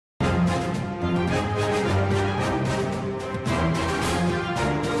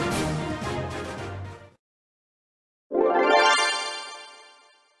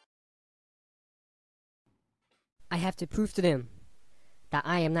have to prove to them that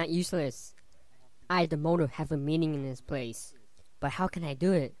I am not useless. I, the Mortar, have a meaning in this place. But how can I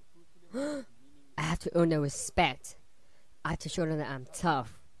do it? I have to earn their respect. I have to show them that I'm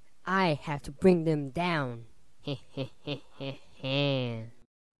tough. I have to bring them down. Air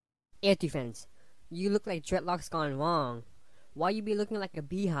defense. You look like dreadlocks gone wrong. Why you be looking like a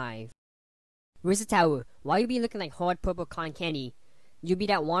beehive? Where's the tower? Why you be looking like hard purple cotton candy? You be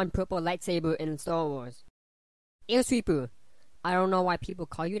that one purple lightsaber in Star Wars. Air sweeper. I don't know why people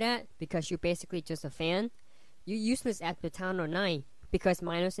call you that, because you're basically just a fan. You're useless after town or night, because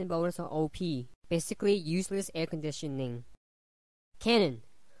miners and boulders are OP. Basically useless air conditioning. Cannon.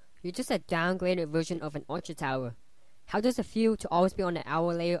 You're just a downgraded version of an orchard tower. How does it feel to always be on the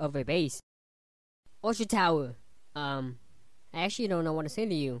outer layer of a base? Orchard tower. I actually don't know what to say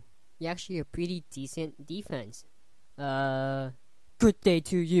to you. You're actually a pretty decent defense. Good day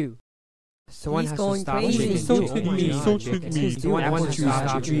to you. Someone He's has going to stop crazy. dreaming. So took me, so took me. Someone has to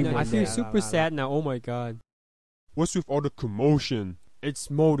stop dreaming. I feel super sad now, oh my god. What's with all the commotion? It's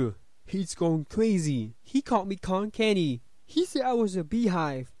Mortar. He's going crazy. He called me cotton candy. He said I was a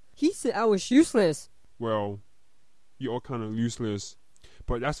beehive. He said I was useless. Well, you're all kind of useless,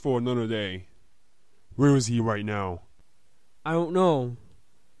 but that's for another day. Where is he right now? I don't know.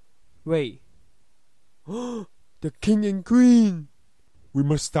 Wait. The king and queen. We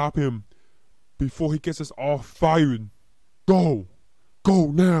must stop him before he gets us all fired. Go!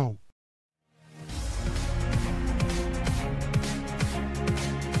 Go now!